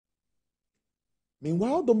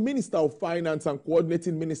Meanwhile, the Minister of Finance and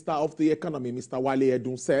Coordinating Minister of the Economy, Mr. Wale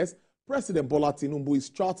Edun, says President Bola Tinubu is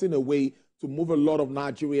charting a way to move a lot of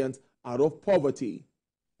Nigerians out of poverty.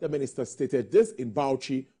 The minister stated this in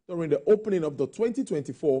Bauchi during the opening of the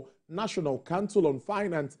 2024 National Council on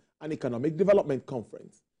Finance and Economic Development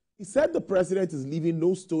Conference. He said the president is leaving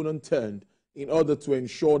no stone unturned in order to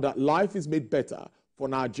ensure that life is made better for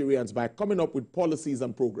Nigerians by coming up with policies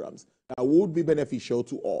and programs that would be beneficial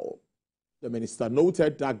to all. The minister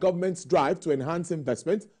noted that government's drive to enhance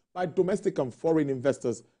investment by domestic and foreign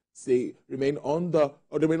investors remain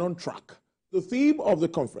on track. The theme of the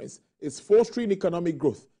conference is fostering economic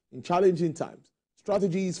growth in challenging times,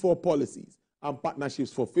 strategies for policies and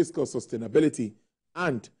partnerships for fiscal sustainability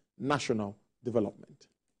and national development.